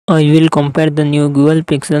I will compare the new Google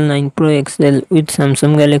Pixel 9 Pro XL with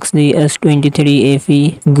Samsung Galaxy S23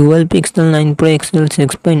 FE. Google Pixel 9 Pro XL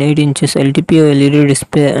 6.8 inches LTPO LED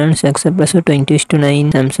display and success ratio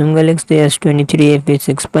 20:9. Samsung Galaxy S23 FE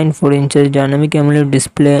 6.4 inches dynamic AMOLED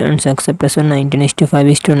display and success ratio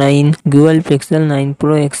 19:5:9. Google Pixel 9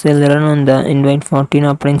 Pro XL run on the Android 14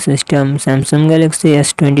 operating system. Samsung Galaxy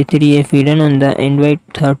S23 FE run on the Android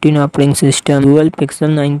 13 operating system. Google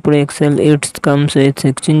Pixel 9 Pro XL it comes with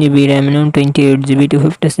 16GB RAM and 28GB,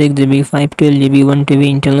 256GB, 512GB, 1TB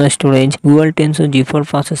internal storage. Google Tensor G4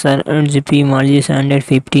 processor, 8GB, Mali standard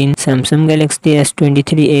 15. Samsung Galaxy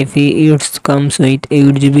S23 FE it comes with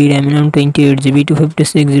 8GB RAM and 28GB,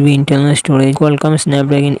 256GB internal storage. Qualcomm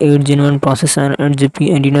Snapdragon 8 Gen 1 processor, 8GB,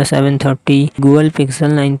 Adreno 730. Google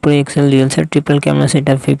Pixel 9 Pro XL real set triple camera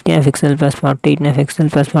setup, 50MP plus 48MP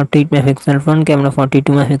plus 48MP front camera,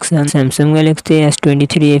 42MP. Samsung Galaxy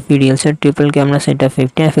S23 FE real set triple camera setup,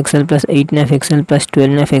 50MP plus 8MP plus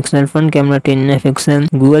 12MP front camera, 10MP.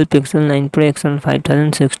 Google Pixel 9 Pro XL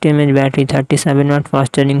 5060mAh battery, 37W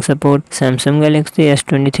fast charging support. Samsung Galaxy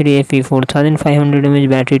S23 FE 4500mAh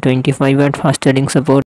battery, 25W fast charging support.